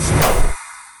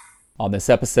On this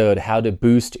episode, how to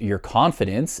boost your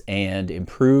confidence and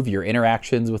improve your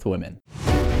interactions with women.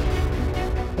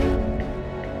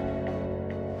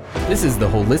 This is the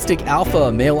Holistic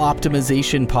Alpha Male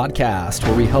Optimization Podcast,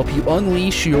 where we help you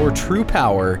unleash your true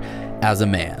power as a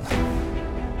man.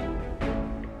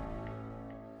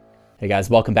 Hey guys,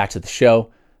 welcome back to the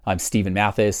show. I'm Steven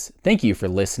Mathis. Thank you for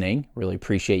listening. Really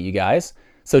appreciate you guys.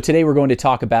 So today we're going to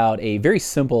talk about a very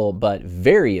simple but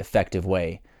very effective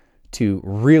way to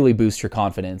really boost your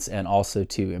confidence and also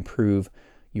to improve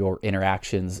your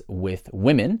interactions with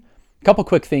women. A couple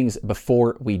quick things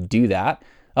before we do that.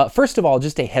 First of all,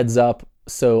 just a heads up.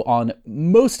 So on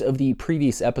most of the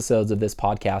previous episodes of this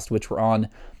podcast, which were on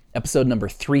episode number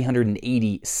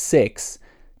 386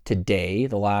 today,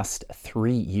 the last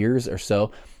 3 years or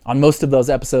so, on most of those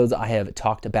episodes, I have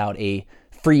talked about a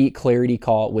free clarity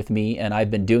call with me, and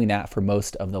I've been doing that for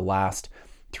most of the last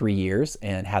 3 years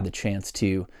and had the chance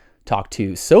to talk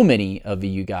to so many of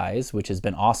you guys, which has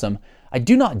been awesome. I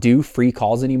do not do free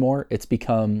calls anymore. It's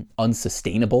become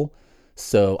unsustainable.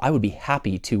 So I would be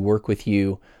happy to work with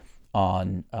you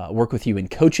in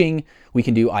coaching. We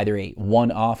can do either a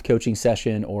one-off coaching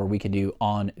session or we can do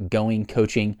ongoing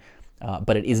coaching,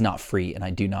 but it is not free, and I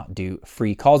do not do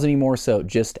free calls anymore. So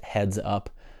just heads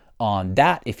up on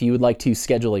that. If you would like to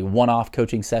schedule a one-off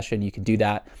coaching session, you can do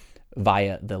that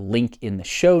via the link in the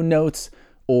show notes.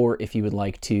 Or if you would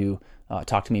like to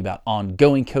talk to me about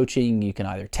ongoing coaching, you can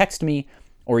either text me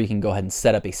or you can go ahead and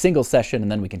set up a single session,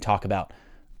 and then we can talk about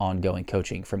ongoing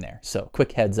coaching from there. So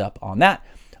quick heads up on that.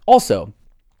 Also,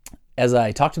 as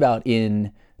I talked about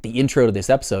in the intro to this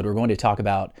episode, we're going to talk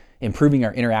about improving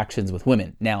our interactions with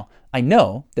women. Now, I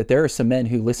know that there are some men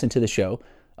who listen to the show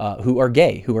who are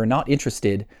gay, who are not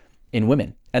interested in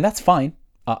women, and that's fine.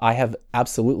 I have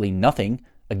absolutely nothing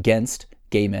against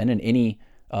gay men in any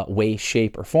way,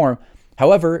 shape, or form.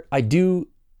 However, I do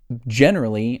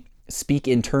generally speak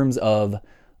in terms of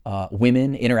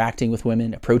women, interacting with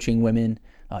women, approaching women,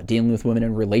 dealing with women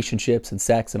in relationships and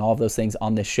sex and all of those things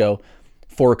on this show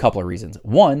for a couple of reasons.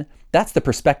 One, that's the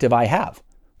perspective I have.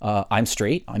 I'm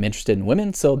straight, I'm interested in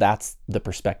women, so that's the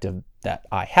perspective that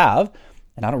I have.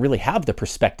 And I don't really have the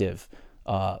perspective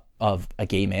of a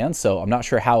gay man, so I'm not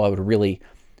sure how I would really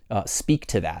speak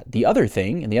to that. The other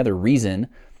thing, and the other reason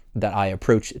that I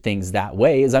approach things that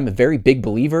way, is I'm a very big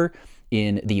believer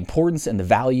in the importance and the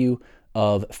value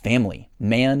of family,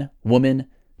 man, woman,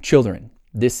 children.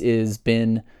 This has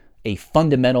been a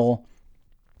fundamental,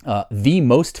 the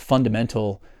most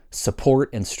fundamental support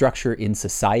and structure in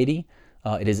society.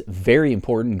 It is very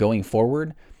important going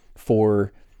forward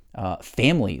for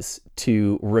families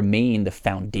to remain the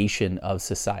foundation of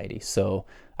society. So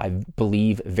I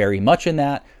believe very much in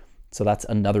that. So that's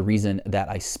another reason that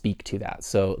I speak to that.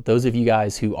 So those of you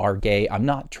guys who are gay, I'm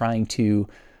not trying to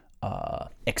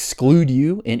exclude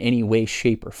you in any way,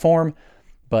 shape, or form.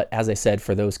 But as I said,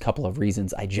 for those couple of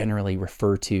reasons, I generally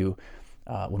refer to,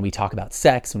 when we talk about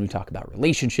sex, when we talk about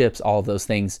relationships, all of those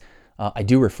things, I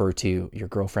do refer to your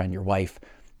girlfriend, your wife,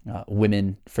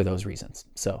 women for those reasons.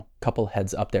 So couple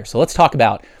heads up there. So let's talk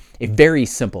about a very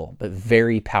simple but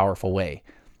very powerful way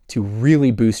to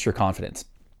really boost your confidence.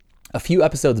 A few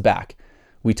episodes back,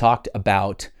 we talked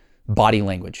about body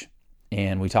language,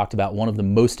 and we talked about one of the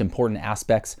most important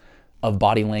aspects of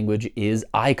body language is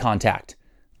eye contact.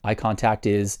 Eye contact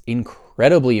is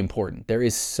incredibly important. There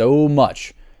is so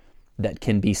much that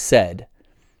can be said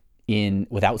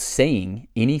without saying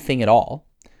anything at all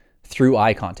through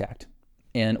eye contact.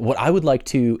 And what I would like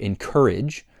to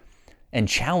encourage and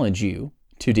challenge you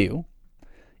to do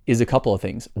is a couple of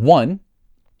things. One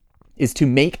is to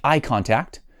make eye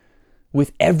contact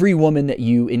with every woman that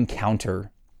you encounter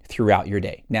throughout your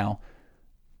day. Now,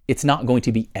 it's not going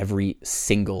to be every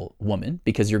single woman,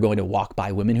 because you're going to walk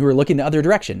by women who are looking the other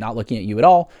direction, not looking at you at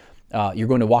all. You're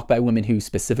going to walk by women who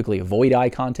specifically avoid eye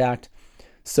contact.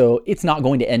 So it's not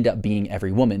going to end up being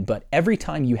every woman, but every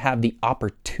time you have the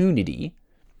opportunity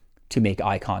to make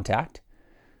eye contact,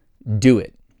 do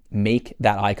it. Make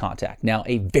that eye contact. Now,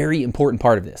 a very important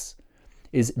part of this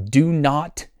is do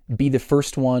not be the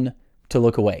first one to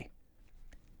look away.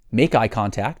 Make eye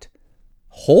contact,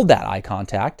 hold that eye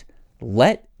contact,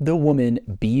 let the woman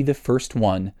be the first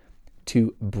one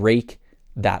to break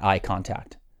that eye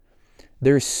contact.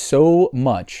 There's so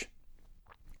much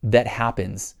that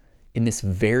happens in this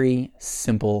very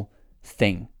simple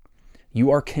thing.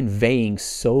 You are conveying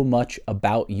so much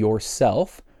about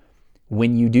yourself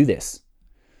when you do this.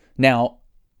 Now,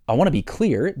 I want to be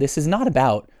clear, this is not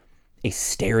about a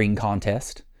staring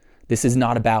contest. This is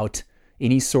not about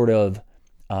any sort of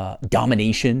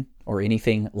domination or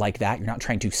anything like that. You're not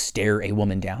trying to stare a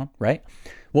woman down, right?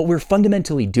 What we're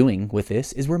fundamentally doing with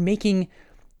this is we're making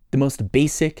the most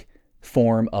basic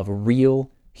form of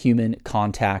real human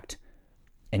contact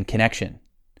and connection.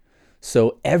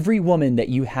 So every woman that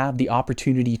you have the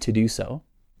opportunity to do so,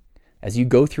 as you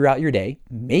go throughout your day,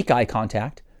 make eye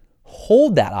contact,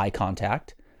 hold that eye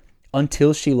contact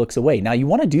until she looks away. Now you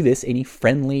want to do this in a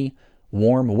friendly,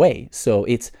 warm way. So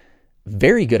it's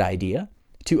very good idea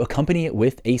to accompany it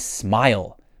with a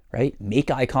smile, right? Make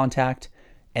eye contact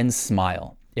and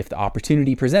smile. If the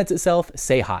opportunity presents itself,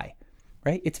 say hi,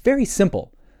 right? It's very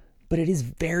simple, but it is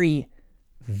very,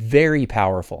 very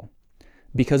powerful,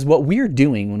 because what we're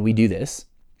doing when we do this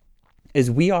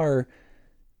is we are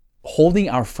holding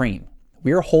our frame.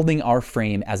 We are holding our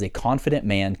frame as a confident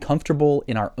man, comfortable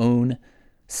in our own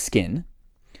skin,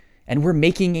 and we're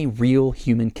making a real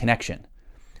human connection.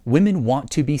 Women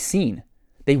want to be seen.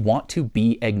 They want to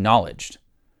be acknowledged.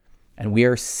 And we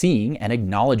are seeing and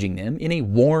acknowledging them in a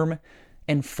warm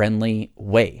and friendly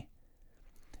way.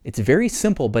 It's very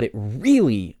simple, but it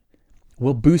really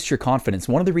will boost your confidence.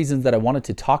 One of the reasons that I wanted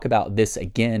to talk about this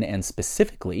again and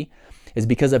specifically is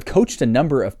because I've coached a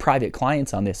number of private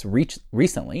clients on this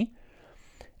recently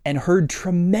and heard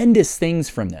tremendous things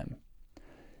from them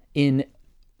in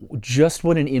just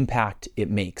what an impact it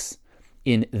makes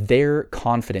in their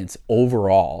confidence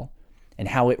overall and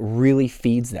how it really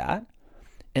feeds that,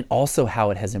 and also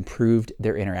how it has improved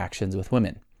their interactions with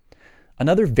women.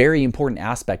 Another very important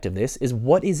aspect of this is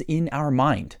what is in our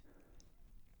mind.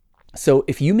 So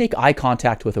if you make eye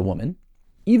contact with a woman,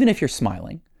 even if you're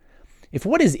smiling, if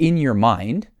what is in your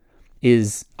mind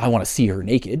is, I want to see her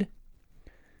naked,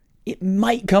 it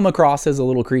might come across as a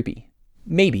little creepy.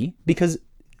 Maybe, because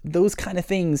those kind of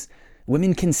things,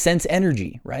 women can sense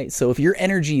energy, right? So if your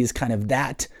energy is kind of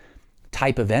that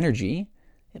type of energy,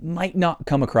 it might not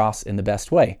come across in the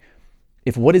best way.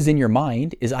 If what is in your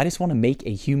mind is, I just want to make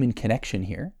a human connection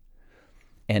here,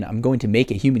 and I'm going to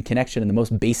make a human connection in the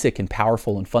most basic and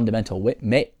powerful and fundamental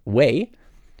way,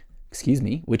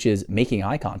 which is making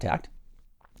eye contact,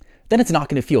 then it's not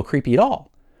going to feel creepy at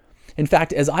all. In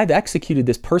fact, as I've executed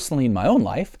this personally in my own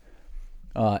life,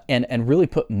 and really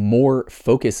put more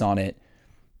focus on it,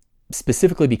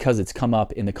 specifically because it's come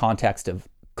up in the context of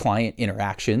client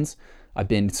interactions, I've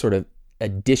been sort of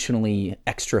additionally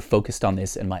extra focused on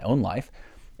this in my own life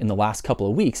in the last couple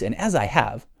of weeks. And as I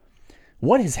have,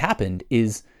 what has happened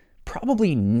is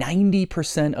probably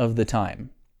 90% of the time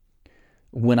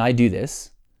when I do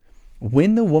this,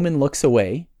 when the woman looks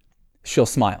away, she'll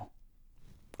smile,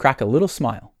 crack a little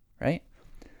smile, right?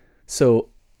 So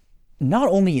not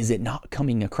only is it not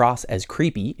coming across as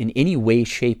creepy in any way,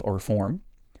 shape, or form,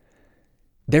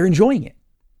 they're enjoying it,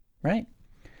 right?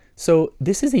 So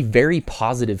this is a very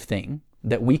positive thing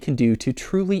that we can do to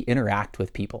truly interact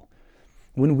with people.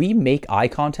 When we make eye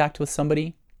contact with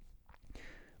somebody,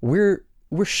 we're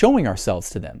showing ourselves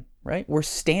to them, right? We're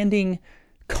standing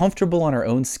comfortable on our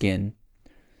own skin,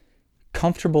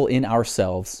 comfortable in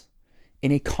ourselves,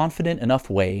 in a confident enough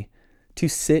way to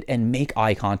sit and make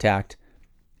eye contact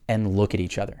and look at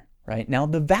each other, right? Now,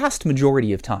 the vast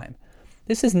majority of time,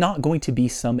 this is not going to be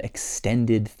some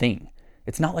extended thing.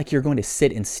 It's not like you're going to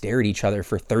sit and stare at each other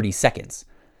for 30 seconds.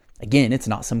 Again, it's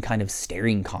not some kind of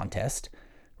staring contest,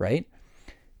 right?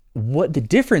 What the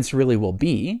difference really will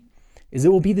be is it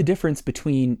will be the difference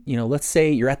between, let's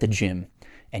say you're at the gym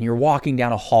and you're walking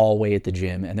down a hallway at the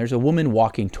gym and there's a woman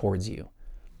walking towards you,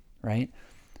 right?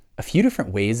 A few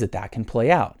different ways that can play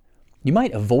out. You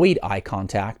might avoid eye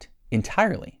contact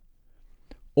entirely.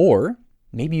 Or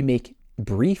maybe you make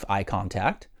brief eye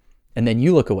contact and then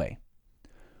you look away.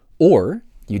 Or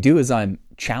you do as I'm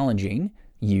challenging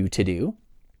you to do,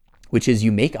 which is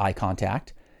you make eye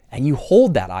contact and you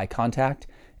hold that eye contact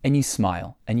and you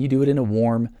smile and you do it in a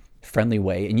warm, friendly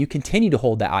way. And you continue to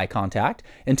hold that eye contact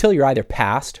until you're either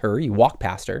past her, you walk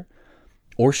past her,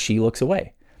 or she looks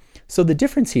away. So the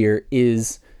difference here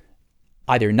is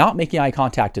either not making eye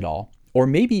contact at all, or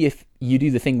maybe if you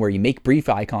do the thing where you make brief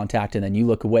eye contact and then you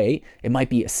look away, it might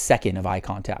be a second of eye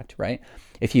contact, right?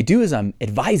 If you do as I'm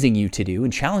advising you to do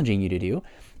and challenging you to do,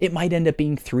 it might end up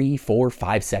being 3, 4,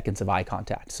 5 seconds of eye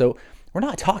contact. So we're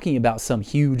not talking about some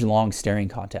huge, long staring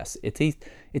contest. It's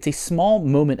a small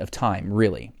moment of time,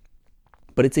 really,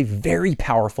 but it's a very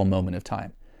powerful moment of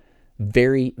time.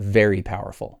 Very, very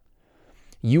powerful.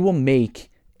 You will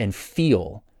make and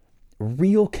feel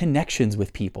real connections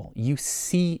with people. You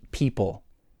see people.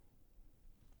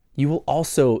 You will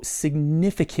also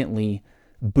significantly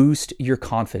boost your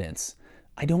confidence.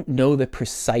 I don't know the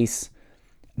precise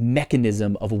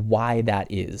mechanism of why that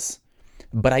is,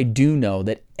 but I do know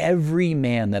that every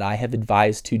man that I have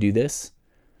advised to do this,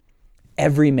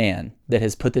 every man that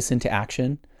has put this into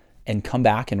action, and come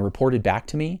back and reported back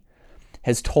to me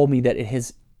has told me that it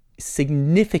has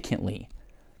significantly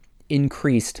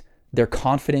increased their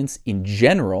confidence in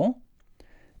general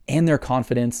and their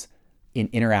confidence in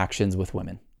interactions with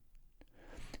women.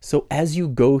 So as you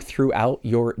go throughout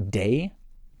your day,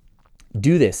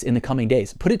 do this in the coming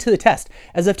days. Put it to the test.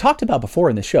 As I've talked about before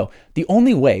in the show, the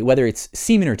only way, whether it's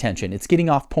semen retention, it's getting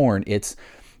off porn, it's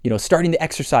starting to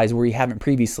exercise where you haven't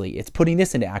previously, it's putting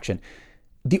this into action.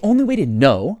 The only way to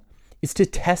know is to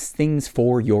test things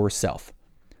for yourself.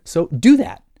 So do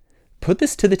that. Put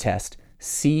this to the test.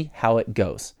 See how it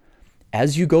goes.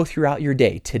 As you go throughout your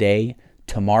day, today,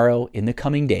 tomorrow, in the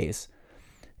coming days,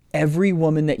 every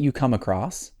woman that you come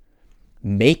across,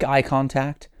 make eye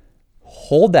contact,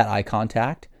 hold that eye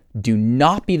contact, do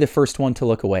not be the first one to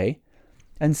look away,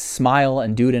 and smile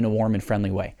and do it in a warm and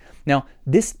friendly way. Now,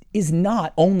 this is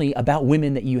not only about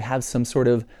women that you have some sort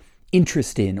of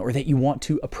interest in or that you want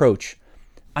to approach.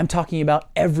 I'm talking about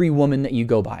every woman that you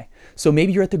go by. So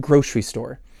maybe you're at the grocery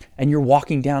store and you're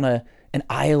walking down an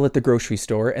aisle at the grocery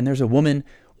store and there's a woman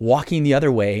walking the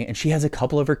other way and she has a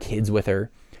couple of her kids with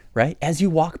her, right? As you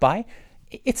walk by,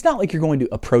 it's not like you're going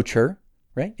to approach her,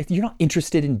 right? If you're not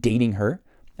interested in dating her,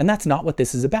 and that's not what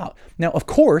this is about. Now, of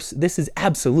course, this is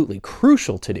absolutely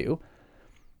crucial to do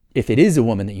if it is a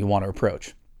woman that you want to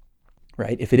approach,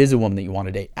 right? If it is a woman that you want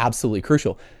to date, absolutely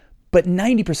crucial. But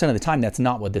 90% of the time, that's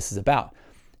not what this is about.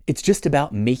 It's just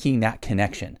about making that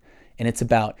connection. And it's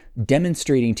about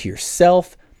demonstrating to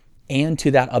yourself and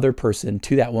to that other person,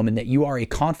 to that woman, that you are a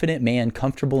confident man,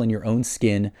 comfortable in your own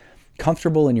skin,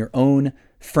 comfortable in your own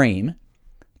frame,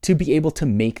 to be able to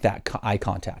make that eye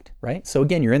contact, right? So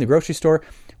again, you're in the grocery store,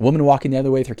 a woman walking the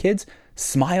other way with her kids,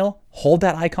 smile, hold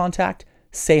that eye contact,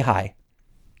 say hi.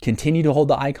 Continue to hold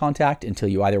the eye contact until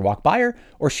you either walk by her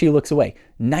or she looks away.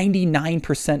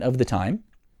 99% of the time,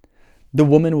 the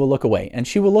woman will look away, and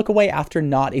she will look away after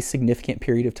not a significant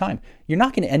period of time. You're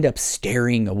not going to end up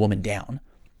staring a woman down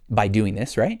by doing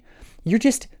this, right? You're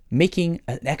just making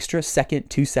an extra second,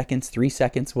 2 seconds, 3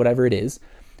 seconds, whatever it is,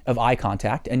 of eye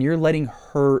contact, and you're letting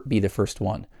her be the first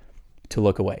one to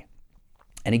look away.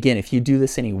 And again, if you do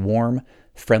this in a warm,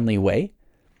 friendly way,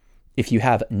 if you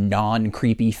have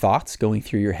non-creepy thoughts going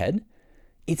through your head,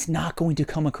 it's not going to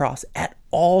come across at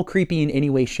all creepy in any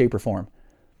way, shape, or form.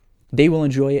 They will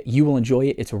enjoy it. You will enjoy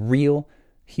it. It's a real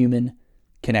human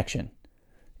connection.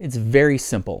 It's very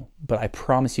simple, but I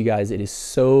promise you guys, it is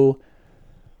so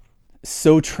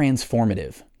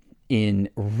transformative in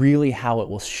really how it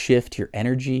will shift your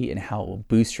energy and how it will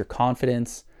boost your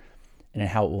confidence and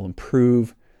how it will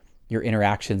improve your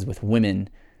interactions with women,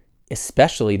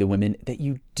 especially the women that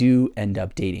you do end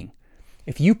up dating.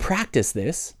 If you practice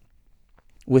this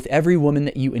with every woman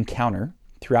that you encounter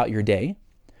throughout your day,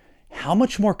 how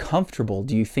much more comfortable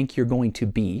do you think you're going to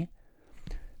be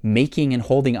making and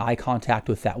holding eye contact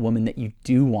with that woman that you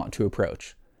do want to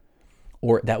approach,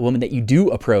 or that woman that you do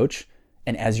approach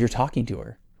and as you're talking to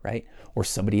her, right? Or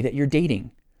somebody that you're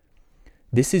dating?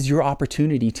 This is your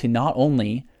opportunity to not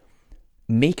only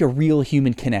make a real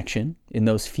human connection in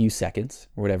those few seconds,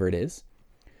 or whatever it is,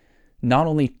 not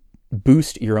only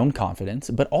boost your own confidence,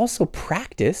 but also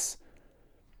practice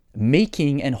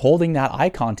making and holding that eye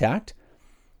contact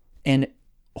and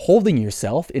holding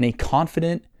yourself in a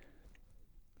confident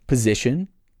position,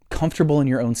 comfortable in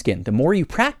your own skin. The more you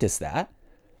practice that,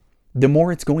 the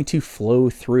more it's going to flow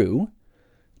through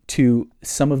to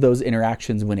some of those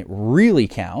interactions when it really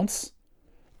counts.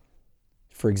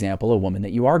 For example, a woman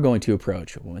that you are going to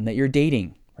approach, a woman that you're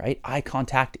dating, right? Eye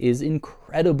contact is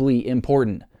incredibly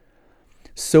important.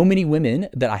 So many women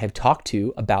that I have talked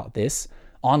to about this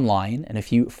online, and a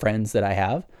few friends that I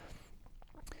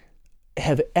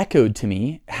have echoed to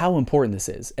me how important this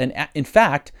is. And in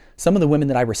fact, some of the women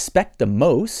that I respect the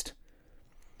most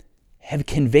have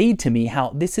conveyed to me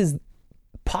how this is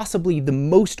possibly the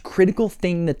most critical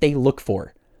thing that they look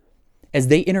for as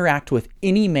they interact with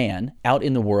any man out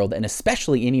in the world, and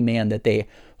especially any man that they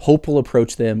hope will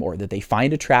approach them or that they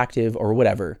find attractive or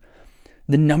whatever.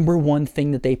 The number one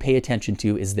thing that they pay attention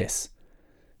to is this: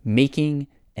 making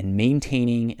and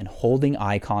maintaining and holding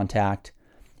eye contact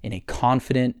in a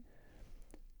confident,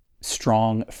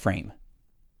 strong frame.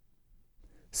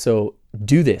 So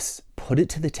do this, put it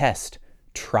to the test,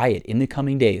 try it in the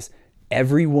coming days.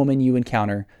 Every woman you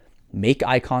encounter, make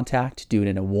eye contact, do it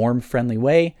in a warm, friendly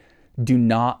way. Do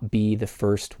not be the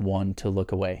first one to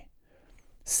look away.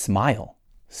 Smile,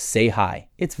 say hi.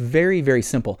 It's very, very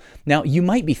simple. Now, you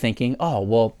might be thinking, oh,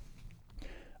 well,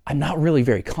 I'm not really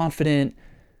very confident.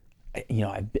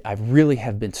 I really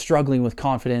have been struggling with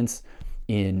confidence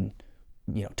in,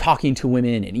 talking to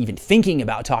women and even thinking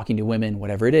about talking to women,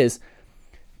 whatever it is.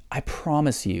 I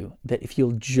promise you that if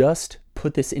you'll just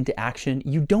put this into action,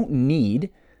 you don't need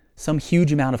some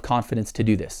huge amount of confidence to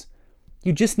do this.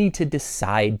 You just need to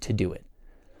decide to do it.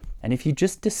 And if you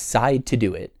just decide to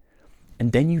do it,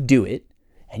 and then you do it,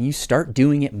 and you start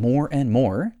doing it more and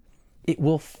more, it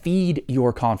will feed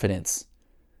your confidence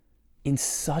in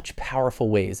such powerful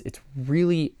ways. It's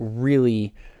really,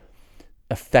 really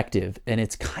effective. And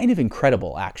it's kind of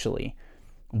incredible, actually,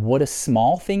 what a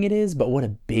small thing it is, but what a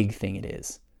big thing it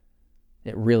is.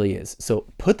 It really is. So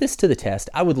put this to the test.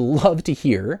 I would love to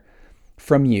hear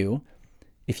from you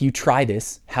if you try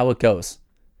this, how it goes.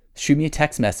 Shoot me a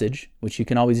text message, which you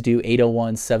can always do,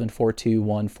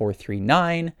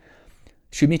 801-742-1439.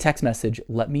 Shoot me a text message.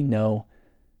 Let me know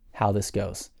how this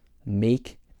goes.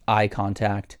 Make eye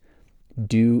contact.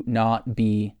 Do not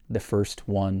be the first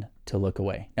one to look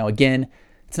away. Now, again,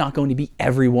 it's not going to be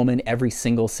every woman, every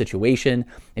single situation.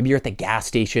 Maybe you're at the gas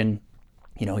station,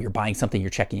 you're buying something, you're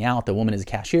checking out, the woman is a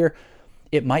cashier.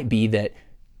 It might be that,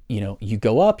 you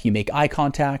go up, you make eye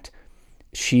contact,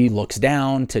 she looks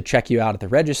down to check you out at the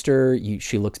register,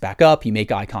 she looks back up, you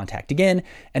make eye contact again,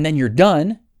 and then you're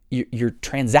done. Your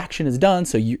transaction is done,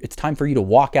 so it's time for you to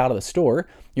walk out of the store.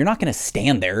 You're not going to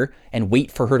stand there and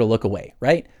wait for her to look away,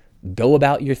 right? Go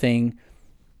about your thing,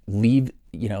 leave,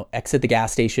 exit the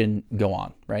gas station, go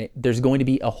on, right? There's going to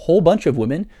be a whole bunch of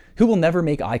women who will never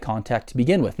make eye contact to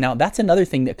begin with. Now, that's another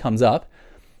thing that comes up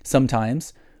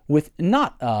sometimes with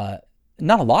not a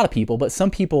lot of people, but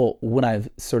some people, when I've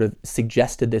sort of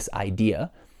suggested this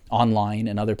idea online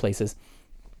and other places,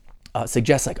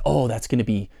 suggest like, oh, that's going to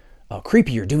be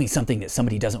creepy. You're doing something that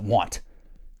somebody doesn't want,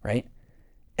 right?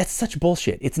 It's such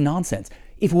bullshit. It's nonsense.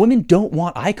 If women don't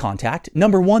want eye contact,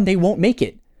 number one, they won't make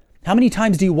it. How many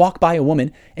times do you walk by a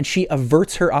woman and she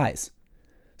averts her eyes?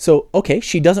 So, okay,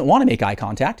 she doesn't want to make eye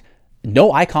contact.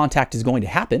 No eye contact is going to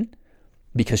happen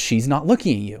because she's not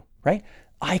looking at you, right?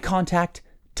 Eye contact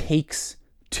takes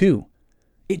two.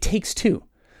 It takes two.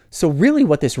 So really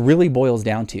what this really boils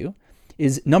down to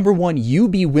is, number one, you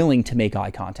be willing to make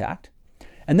eye contact.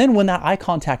 And then when that eye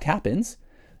contact happens,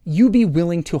 you be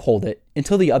willing to hold it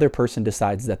until the other person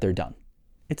decides that they're done.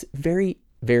 It's very,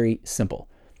 very simple.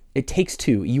 It takes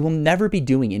two. You will never be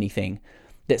doing anything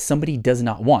that somebody does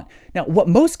not want. Now, what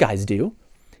most guys do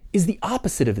is the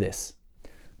opposite of this.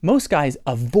 Most guys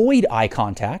avoid eye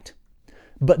contact,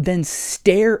 but then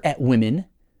stare at women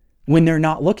when they're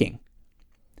not looking.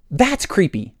 That's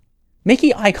creepy.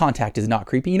 Making eye contact is not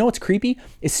creepy. You know what's creepy?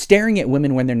 Is staring at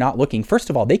women when they're not looking. First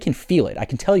of all, they can feel it. I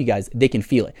can tell you guys, they can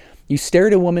feel it. You stare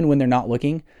at a woman when they're not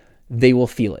looking, they will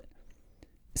feel it.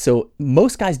 So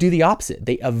most guys do the opposite.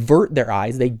 They avert their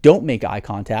eyes, they don't make eye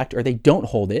contact, or they don't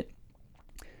hold it,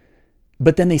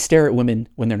 but then they stare at women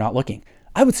when they're not looking.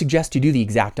 I would suggest you do the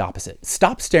exact opposite.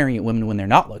 Stop staring at women when they're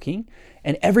not looking,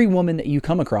 and every woman that you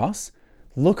come across,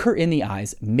 look her in the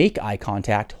eyes, make eye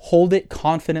contact, hold it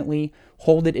confidently,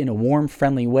 hold it in a warm,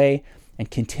 friendly way,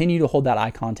 and continue to hold that eye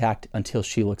contact until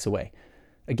she looks away.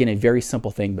 Again, a very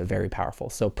simple thing, but very powerful.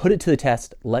 So put it to the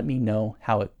test. Let me know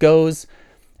how it goes.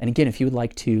 And again, if you would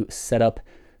like to set up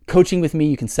coaching with me,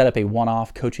 you can set up a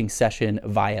one-off coaching session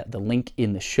via the link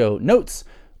in the show notes.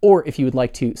 Or if you would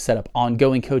like to set up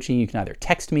ongoing coaching, you can either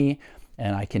text me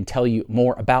and I can tell you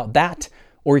more about that,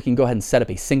 or you can go ahead and set up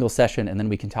a single session and then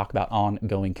we can talk about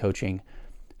ongoing coaching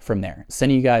from there.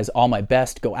 Sending you guys all my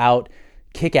best. Go out,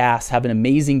 kick ass, have an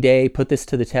amazing day, put this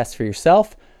to the test for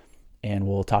yourself, and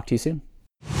we'll talk to you soon.